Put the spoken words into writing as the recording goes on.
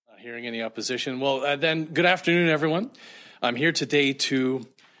Hearing any opposition? Well, then good afternoon, everyone. I'm here today to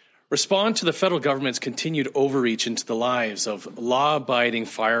respond to the federal government's continued overreach into the lives of law-abiding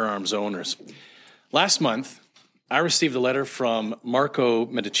firearms owners. Last month, I received a letter from Marco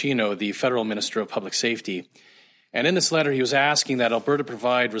Mendicino, the Federal Minister of Public Safety. And in this letter, he was asking that Alberta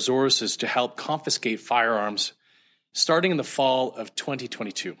provide resources to help confiscate firearms starting in the fall of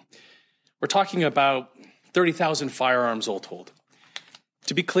 2022. We're talking about 30,000 firearms all told.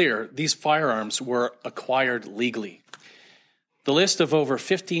 To be clear, these firearms were acquired legally. The list of over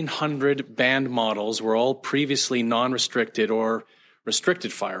 1,500 banned models were all previously non-restricted or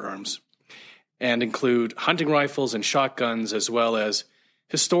restricted firearms and include hunting rifles and shotguns as well as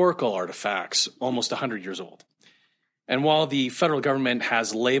historical artifacts almost 100 years old. And while the federal government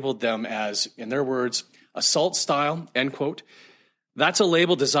has labeled them as, in their words, assault style, end quote, that's a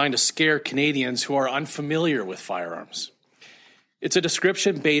label designed to scare Canadians who are unfamiliar with firearms. It's a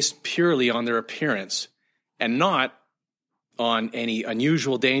description based purely on their appearance and not on any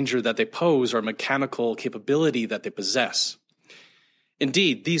unusual danger that they pose or mechanical capability that they possess.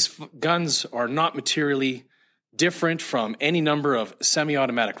 Indeed, these guns are not materially different from any number of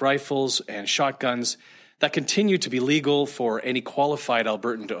semi-automatic rifles and shotguns that continue to be legal for any qualified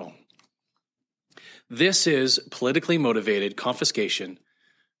Albertan to own. This is politically motivated confiscation,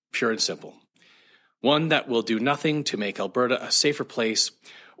 pure and simple. One that will do nothing to make Alberta a safer place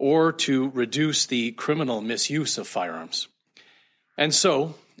or to reduce the criminal misuse of firearms. And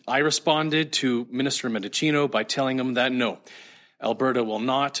so I responded to Minister Mendicino by telling him that no, Alberta will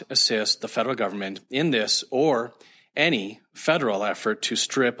not assist the federal government in this or any federal effort to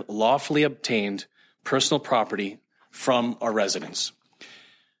strip lawfully obtained personal property from our residents.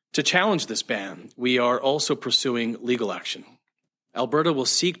 To challenge this ban, we are also pursuing legal action. Alberta will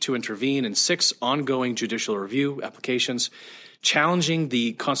seek to intervene in 6 ongoing judicial review applications challenging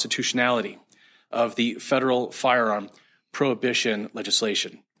the constitutionality of the federal firearm prohibition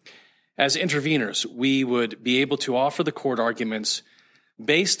legislation. As interveners, we would be able to offer the court arguments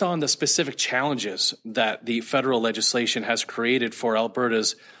based on the specific challenges that the federal legislation has created for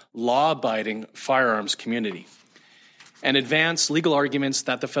Alberta's law-abiding firearms community and advance legal arguments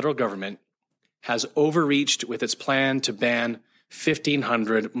that the federal government has overreached with its plan to ban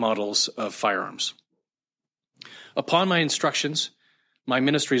 1,500 models of firearms. Upon my instructions, my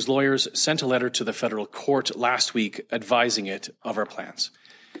ministry's lawyers sent a letter to the federal court last week advising it of our plans.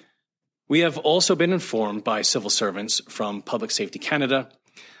 We have also been informed by civil servants from Public Safety Canada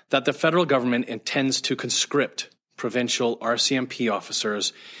that the federal government intends to conscript provincial RCMP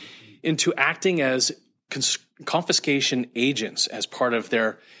officers into acting as confiscation agents as part of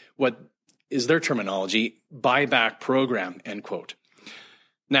their, what is their terminology, buyback program, end quote.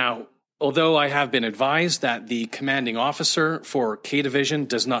 Now, although I have been advised that the commanding officer for K Division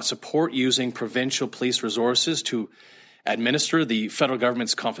does not support using provincial police resources to administer the federal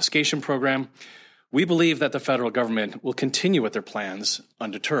government's confiscation program, we believe that the federal government will continue with their plans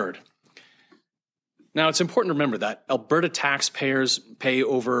undeterred. Now, it's important to remember that Alberta taxpayers pay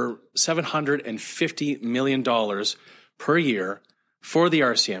over $750 million per year for the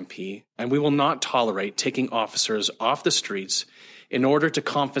RCMP, and we will not tolerate taking officers off the streets in order to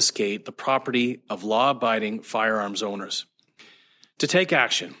confiscate the property of law-abiding firearms owners. To take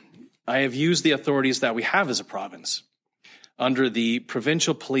action, I have used the authorities that we have as a province. Under the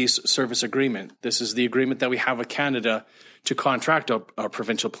Provincial Police Service Agreement, this is the agreement that we have with Canada to contract our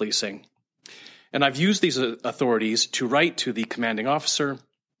provincial policing. And I've used these authorities to write to the commanding officer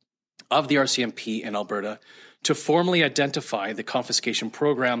of the RCMP in Alberta to formally identify the confiscation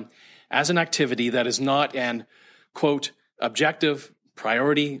program as an activity that is not an, quote, objective,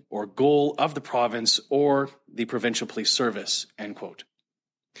 priority, or goal of the province or the provincial police service, end quote.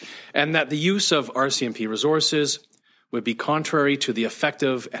 And that the use of RCMP resources would be contrary to the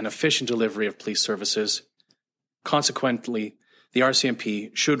effective and efficient delivery of police services. Consequently, the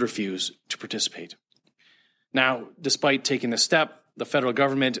RCMP should refuse to participate. Now, despite taking this step, the federal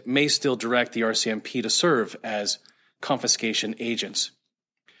government may still direct the RCMP to serve as confiscation agents.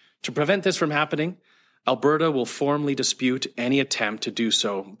 To prevent this from happening, Alberta will formally dispute any attempt to do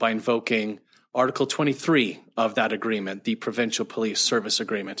so by invoking Article 23 of that agreement, the Provincial Police Service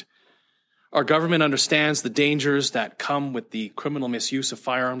Agreement. Our government understands the dangers that come with the criminal misuse of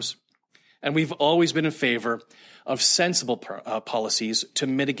firearms, and we've always been in favor of sensible policies to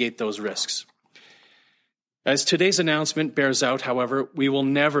mitigate those risks. As today's announcement bears out, however, we will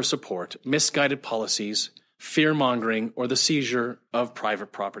never support misguided policies, fear-mongering, or the seizure of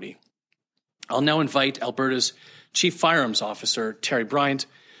private property. I'll now invite Alberta's Chief Firearms Officer, Terry Bryant,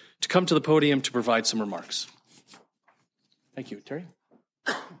 to come to the podium to provide some remarks. Thank you, Terry.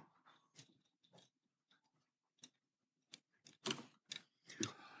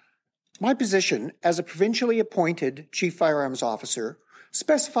 My position as a provincially appointed Chief Firearms Officer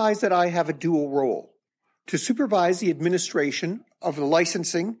specifies that I have a dual role: to supervise the administration of the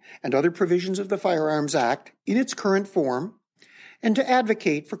licensing and other provisions of the Firearms Act in its current form, and to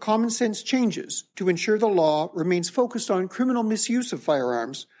advocate for common sense changes to ensure the law remains focused on criminal misuse of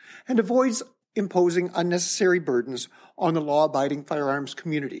firearms and avoids imposing unnecessary burdens on the law-abiding firearms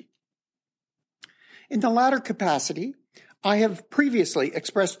community. In the latter capacity, I have previously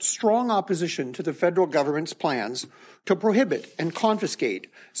expressed strong opposition to the federal government's plans to prohibit and confiscate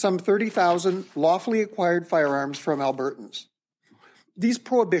some 30,000 lawfully acquired firearms from Albertans. These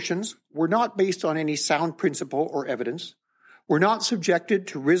prohibitions were not based on any sound principle or evidence, were not subjected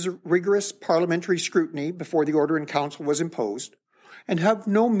to rigorous parliamentary scrutiny before the Order in Council was imposed, and have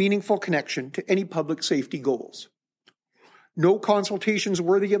no meaningful connection to any public safety goals. No consultations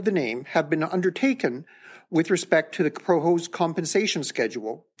worthy of the name have been undertaken with respect to the proposed compensation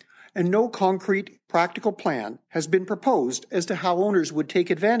schedule, and no concrete practical plan has been proposed as to how owners would take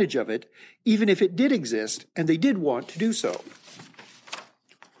advantage of it, even if it did exist and they did want to do so.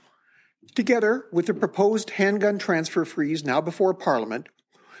 Together with the proposed handgun transfer freeze now before Parliament,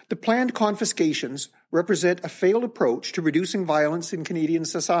 the planned confiscations represent a failed approach to reducing violence in Canadian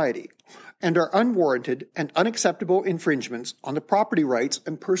society and are unwarranted and unacceptable infringements on the property rights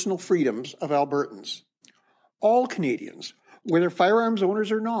and personal freedoms of Albertans. All Canadians, whether firearms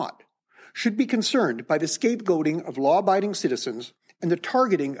owners or not, should be concerned by the scapegoating of law-abiding citizens and the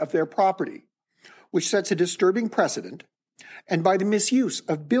targeting of their property, which sets a disturbing precedent, and by the misuse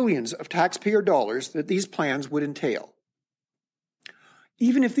of billions of taxpayer dollars that these plans would entail.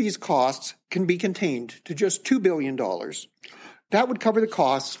 Even if these costs can be contained to just $2 billion, that would cover the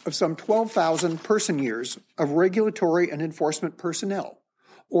costs of some 12,000 person-years of regulatory and enforcement personnel,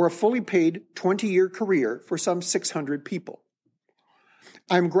 or a fully paid 20-year career for some 600 people.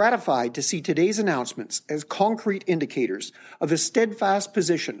 I am gratified to see today's announcements as concrete indicators of the steadfast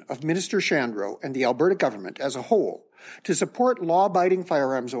position of Minister Shandro and the Alberta government as a whole to support law-abiding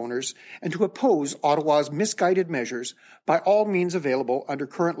firearms owners and to oppose Ottawa's misguided measures by all means available under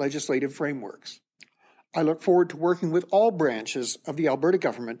current legislative frameworks. I look forward to working with all branches of the Alberta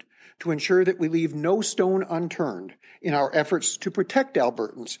government to ensure that we leave no stone unturned in our efforts to protect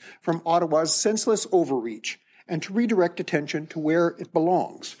Albertans from Ottawa's senseless overreach and to redirect attention to where it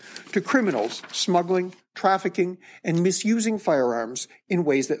belongs, to criminals smuggling, trafficking, and misusing firearms in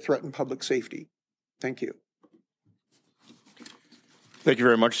ways that threaten public safety. Thank you. Thank you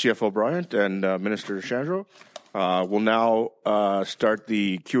very much, CFO Bryant and Minister Shandro. We'll now start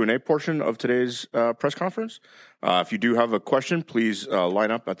the Q&A portion of today's press conference. If you do have a question, please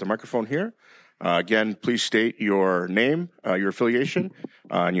line up at the microphone here. Again, please state your name, your affiliation,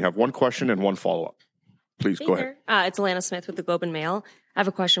 and you have one question and one follow-up. Please go ahead. It's Alana Smith with the Globe and Mail. I have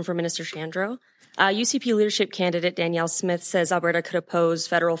a question for Minister Shandro. UCP leadership candidate Danielle Smith says Alberta could oppose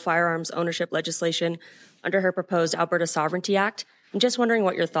federal firearms ownership legislation under her proposed Alberta Sovereignty Act. I'm just wondering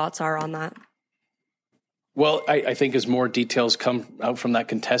what your thoughts are on that. Well, I think as more details come out from that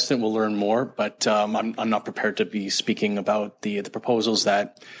contestant, we'll learn more. But I'm not prepared to be speaking about the proposals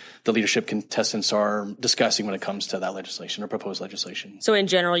that the leadership contestants are discussing when it comes to that legislation or proposed legislation. So in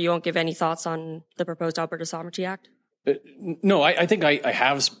general, you won't give any thoughts on the proposed Alberta Sovereignty Act? No, I think I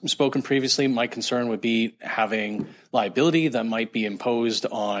have spoken previously. My concern would be having liability that might be imposed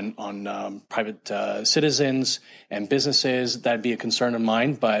on private citizens and businesses. That'd be a concern of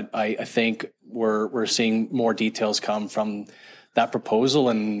mine. But I think we're seeing more details come from that proposal,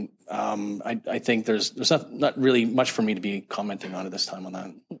 and I think there's not really much for me to be commenting on at this time on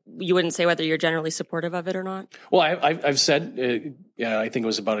that. You wouldn't say whether you're generally supportive of it or not? Well, I've said, I think it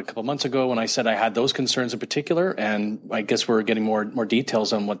was about a couple months ago when I said I had those concerns in particular, and I guess we're getting more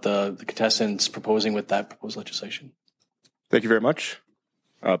details on what the contestants proposing with that proposed legislation. Thank you very much.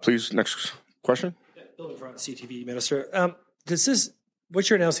 Please, next question. Bill McFarland, CTV Minister. What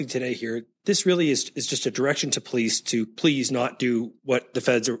you're announcing today here, this really is just a direction to police to please not do what the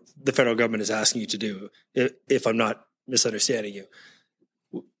federal government is asking you to do, if I'm not misunderstanding you.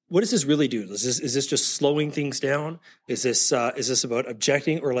 What does this really do? Is this just slowing things down? Is this about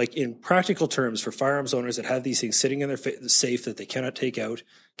objecting, or like in practical terms for firearms owners that have these things sitting in their safe that they cannot take out,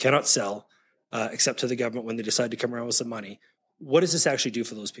 cannot sell, except to the government when they decide to come around with some money? What does this actually do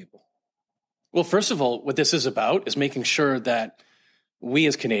for those people? Well, first of all, what this is about is making sure that we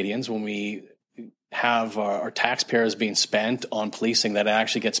as Canadians, when we have our taxpayers being spent on policing, that it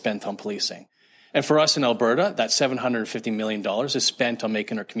actually gets spent on policing. And for us in Alberta, that $750 million is spent on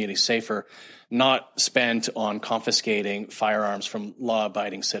making our community safer, not spent on confiscating firearms from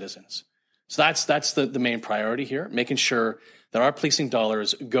law-abiding citizens. So that's the main priority here, making sure that our policing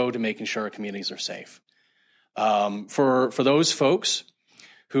dollars go to making sure our communities are safe. For those folks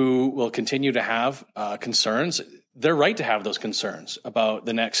who will continue to have concerns, they're right to have those concerns about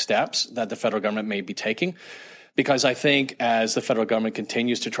the next steps that the federal government may be taking, because I think as the federal government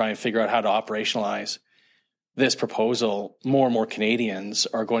continues to try and figure out how to operationalize this proposal, more and more Canadians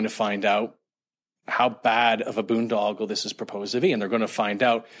are going to find out how bad of a boondoggle this is proposed to be, and they're going to find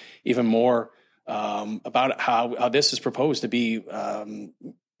out even more about how this is proposed to be,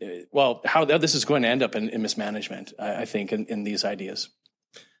 how this is going to end up in mismanagement, I think, in these ideas.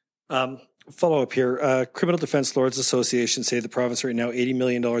 Follow up here. Criminal Defence Lawyers Association say the province right now $80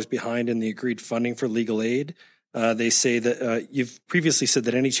 million behind in the agreed funding for legal aid. They say that you've previously said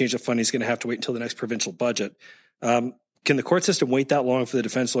that any change of funding is going to have to wait until the next provincial budget. Can the court system wait that long for the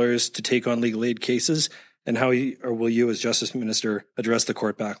defence lawyers to take on legal aid cases? And how will you, as Justice Minister, address the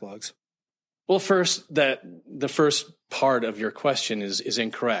court backlogs? Well, first, the first part of your question is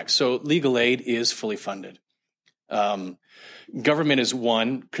incorrect. So legal aid is fully funded. Government is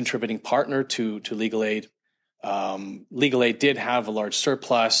one contributing partner to legal aid. Legal aid did have a large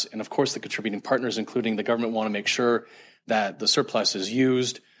surplus, and of course the contributing partners, including the government, want to make sure that the surplus is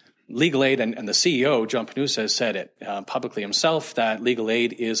used. Legal aid, and the CEO, John Panusa, has said it publicly himself, that legal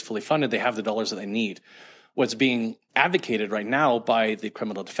aid is fully funded. They have the dollars that they need. What's being advocated right now by the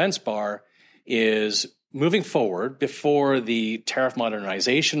Criminal Defence Bar is moving forward before the tariff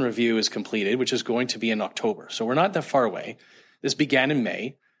modernization review is completed, which is going to be in October. So we're not that far away. This began in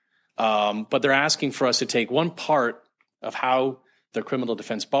May. But they're asking for us to take one part of how the Criminal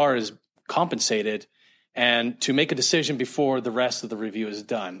Defence Bar is compensated and to make a decision before the rest of the review is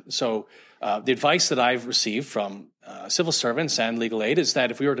done. So the advice that I've received from civil servants and legal aid is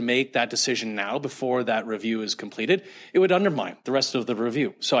that if we were to make that decision now before that review is completed, it would undermine the rest of the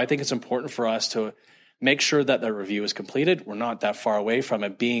review. So I think it's important for us to make sure that the review is completed. We're not that far away from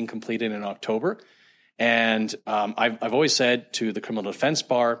it being completed in October. And I've always said to the Criminal Defence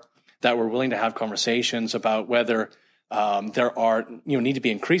Bar that we're willing to have conversations about whether there are need to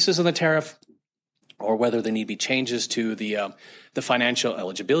be increases in the tariff, or whether there need to be changes to the financial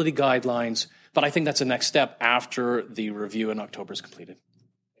eligibility guidelines. But I think that's the next step after the review in October is completed.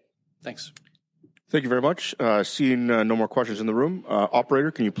 Thanks. Thank you very much. Seeing no more questions in the room,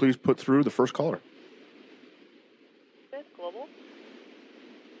 operator, can you please put through the first caller? Global.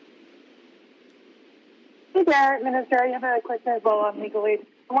 Hey there, Minister. I have a question as well on legal aid.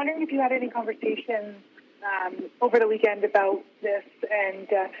 I'm wondering if you had any conversations over the weekend about this, and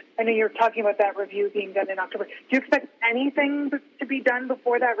I know you're talking about that review being done in October. Do you expect anything to be done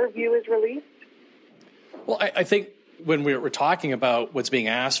before that review is released? Well, I think when we're talking about what's being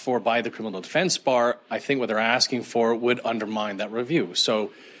asked for by the Criminal Defence Bar, I think what they're asking for would undermine that review.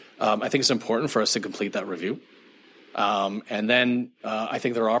 So I think it's important for us to complete that review. And then I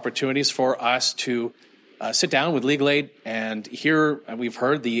think there are opportunities for us to sit down with legal aid and hear. We've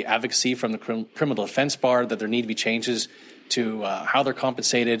heard the advocacy from the Criminal Defence Bar that there need to be changes to how they're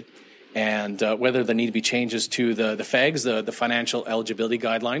compensated, and whether there need to be changes to the FEGs, the financial eligibility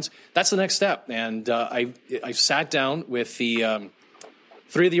guidelines. That's the next step. And I've sat down with the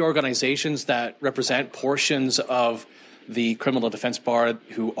three of the organizations that represent portions of the Criminal Defence Bar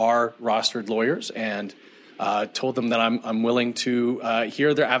who are rostered lawyers, and told them that I'm willing to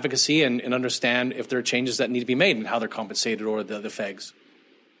hear their advocacy and understand if there are changes that need to be made and how they're compensated, or the FEGs.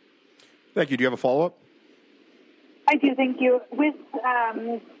 Thank you. Do you have a follow-up? I do, thank you. With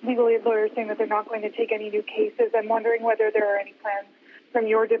legal aid lawyers saying that they're not going to take any new cases, I'm wondering whether there are any plans from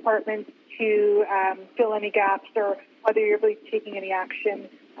your department to fill any gaps, or whether you're really taking any action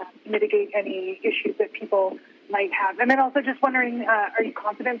to mitigate any issues that people might have. And then also just wondering, are you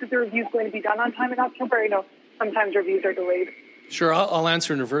confident that the review is going to be done on time in October? I know sometimes reviews are delayed. Sure, I'll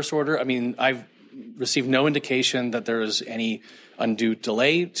answer in reverse order. I mean, I've received no indication that there is any undue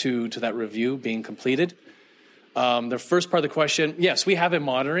delay to that review being completed. The first part of the question, yes, we have been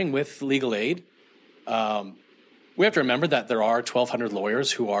monitoring with legal aid. We have to remember that there are 1,200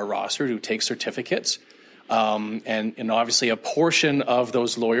 lawyers who are rostered, who take certificates. And obviously a portion of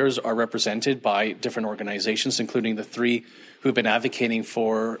those lawyers are represented by different organizations, including the three who've been advocating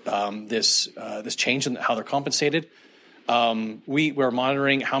for this change in how they're compensated. We're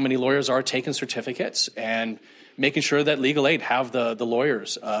monitoring how many lawyers are taking certificates and making sure that legal aid have the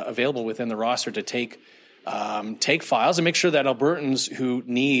lawyers available within the roster to take files, and make sure that Albertans who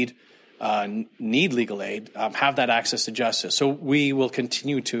need legal aid have that access to justice. So we will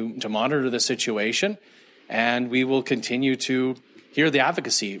continue to monitor the situation, and we will continue to hear the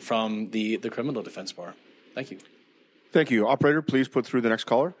advocacy from the Criminal Defence Bar. Thank you. Thank you. Operator, please put through the next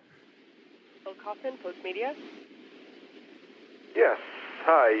caller. Hoffman, Post Media. Yes.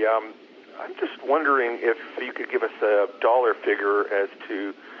 Hi. I'm just wondering if you could give us a dollar figure as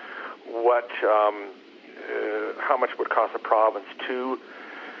to what, how much would cost the province to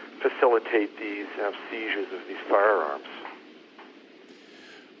facilitate these seizures of these firearms.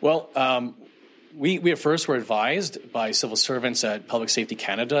 Well, we at first were advised by civil servants at Public Safety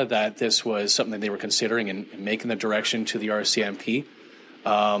Canada that this was something they were considering and making the direction to the RCMP.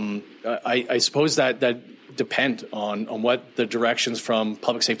 I suppose that depend on what the directions from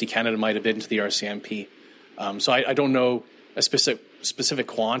Public Safety Canada might have been to the RCMP. So I don't know a specific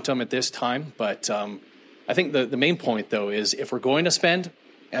quantum at this time, but I think the main point, though, is if we're going to spend,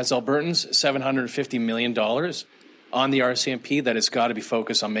 as Albertans, $750 million on the RCMP, that it's got to be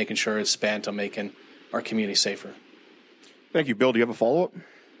focused on making sure it's spent on making our community safer. Thank you. Bill, do you have a follow-up?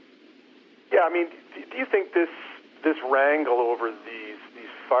 Yeah, I mean, do you think this wrangle over these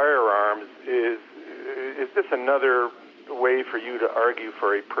firearms is this another way for you to argue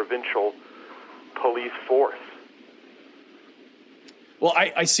for a provincial police force? Well,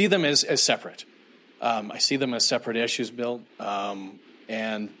 I see them as separate. I see them as separate issues, Bill.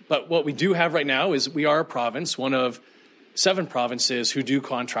 But what we do have right now is we are a province, one of 7 provinces who do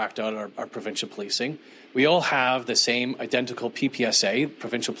contract out our provincial policing. We all have the same identical PPSA,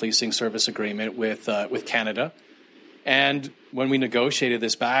 Provincial Policing Service Agreement, with Canada. And when we negotiated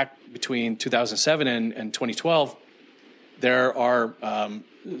this back between 2007 and 2012, there are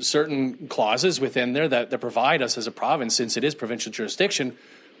certain clauses within there that provide us as a province, since it is provincial jurisdiction,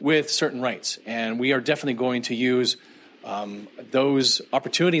 with certain rights. And we are definitely going to use those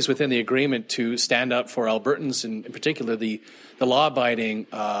opportunities within the agreement to stand up for Albertans, and in particular the law-abiding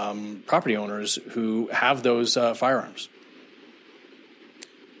property owners who have those firearms.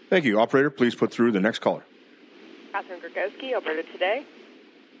 Thank you. Operator, please put through the next caller. Catherine Gurkowski, Alberta Today.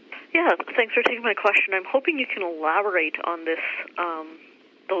 Yeah, thanks for taking my question. I'm hoping you can elaborate on this,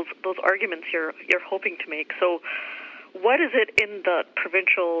 those arguments you're hoping to make. So, what is it in the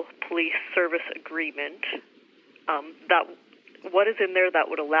Provincial Police Service Agreement what is in there that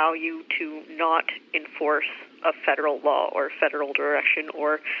would allow you to not enforce a federal law or federal direction,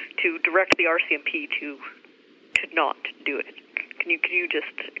 or to direct the RCMP to not do it? Can you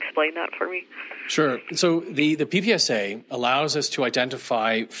just explain that for me? Sure. So the PPSA allows us to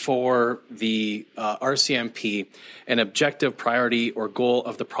identify for the RCMP an objective priority or goal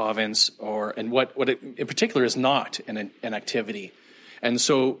of the province, and what it in particular is not an activity. And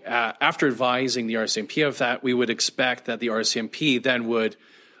so after advising the RCMP of that, we would expect that the RCMP then would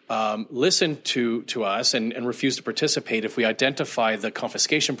listen to us and refuse to participate if we identify the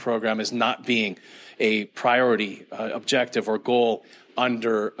confiscation program as not being a priority, objective, or goal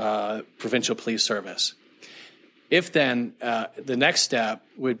under provincial police service. If then the next step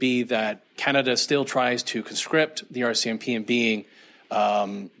would be that Canada still tries to conscript the RCMP in being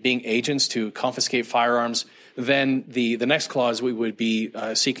agents to confiscate firearms, then the next clause we would be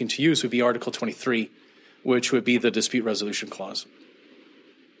seeking to use would be Article 23, which would be the dispute resolution clause.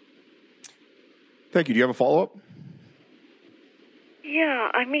 Thank you. Do you have a follow-up? Yeah,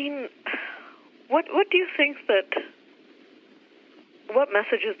 I mean, what do you think what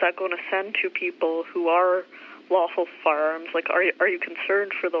message is that going to send to people who are lawful firearms? Like, are you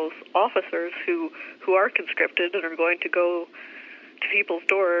concerned for those officers who are conscripted and are going to go to people's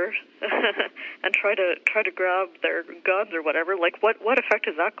doors and try to grab their guns or whatever? Like, what effect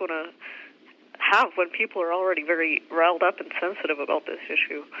is that going to have when people are already very riled up and sensitive about this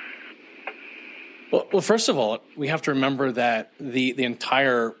issue? Well, first of all, we have to remember that the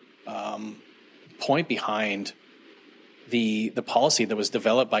entire point behind the policy that was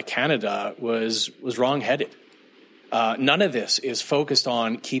developed by Canada was wrong-headed. None of this is focused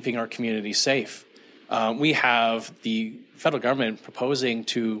on keeping our community safe. We have the federal government proposing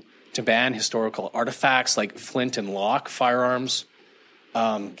to ban historical artifacts like flint and lock firearms.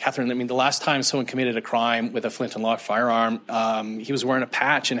 Catherine, I mean, the last time someone committed a crime with a flint and lock firearm, he was wearing a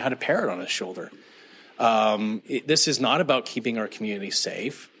patch and had a parrot on his shoulder. This is not about keeping our community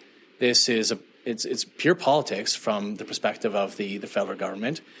safe. This is it's pure politics from the perspective of the federal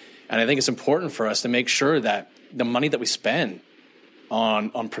government. And I think it's important for us to make sure that the money that we spend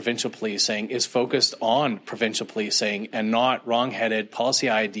on provincial policing is focused on provincial policing and not wrong-headed policy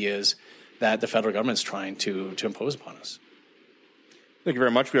ideas that the federal government is trying to impose upon us. Thank you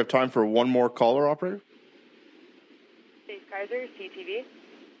very much. We have time for one more caller, operator. Dave Kaiser, CTV.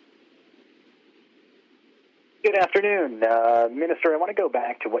 Good afternoon. Minister, I want to go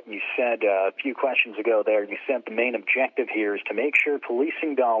back to what you said a few questions ago there. You said the main objective here is to make sure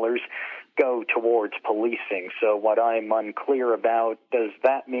policing dollars go towards policing. So what I'm unclear about, does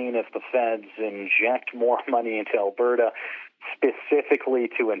that mean if the feds inject more money into Alberta specifically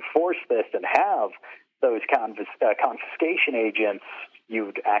to enforce this and have those confiscation agents,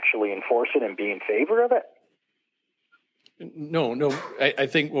 you'd actually enforce it and be in favor of it? No. I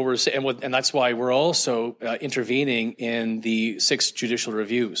think what we're saying, and that's why we're also intervening in the 6 judicial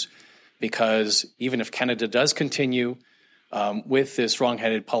reviews, because even if Canada does continue with this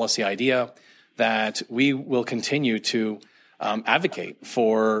wrong-headed policy idea, that we will continue to advocate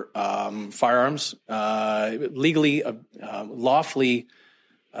for firearms, legally, lawfully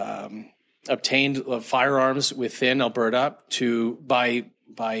obtained firearms within Alberta by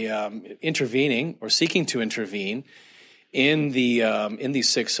intervening or seeking to intervene in these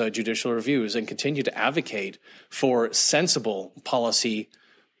 6 judicial reviews, and continue to advocate for sensible policy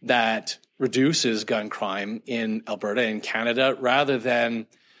that reduces gun crime in Alberta and Canada, rather than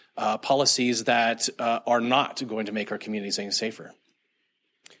policies that are not going to make our communities any safer.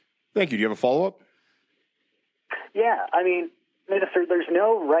 Thank you. Do you have a follow-up? Yeah, I mean, Minister, there's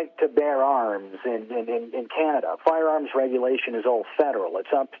no right to bear arms in Canada. Firearms regulation is all federal. It's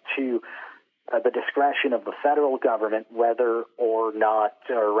up to the discretion of the federal government whether or not,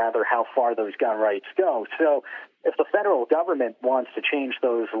 or rather how far those gun rights go. So if the federal government wants to change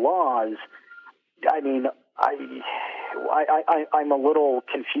those laws, I mean, I'm a little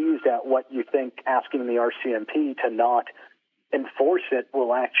confused at what you think asking the RCMP to not enforce it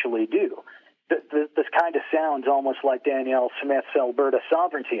will actually do. This kind of sounds almost like Danielle Smith's Alberta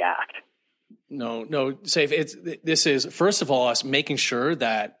Sovereignty Act. No, Safe. This is, first of all, us making sure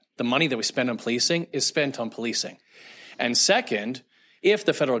that the money that we spend on policing is spent on policing. And second, if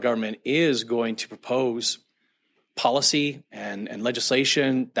the federal government is going to propose policy and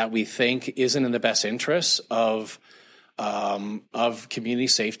legislation that we think isn't in the best interests of community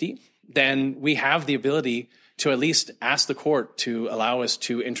safety, then we have the ability to at least ask the court to allow us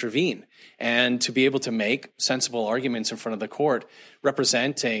to intervene and to be able to make sensible arguments in front of the court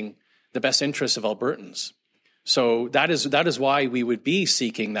representing the best interests of Albertans. So that is why we would be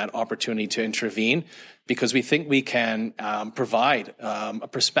seeking that opportunity to intervene, because we think we can provide a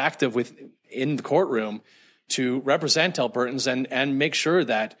perspective in the courtroom to represent Albertans and make sure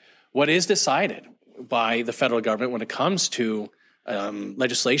that what is decided by the federal government when it comes to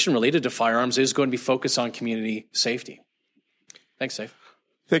legislation related to firearms is going to be focused on community safety. Thanks, Safe.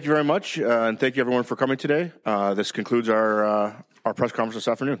 Thank you very much, and thank you everyone for coming today. This concludes our press conference this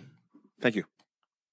afternoon. Thank you.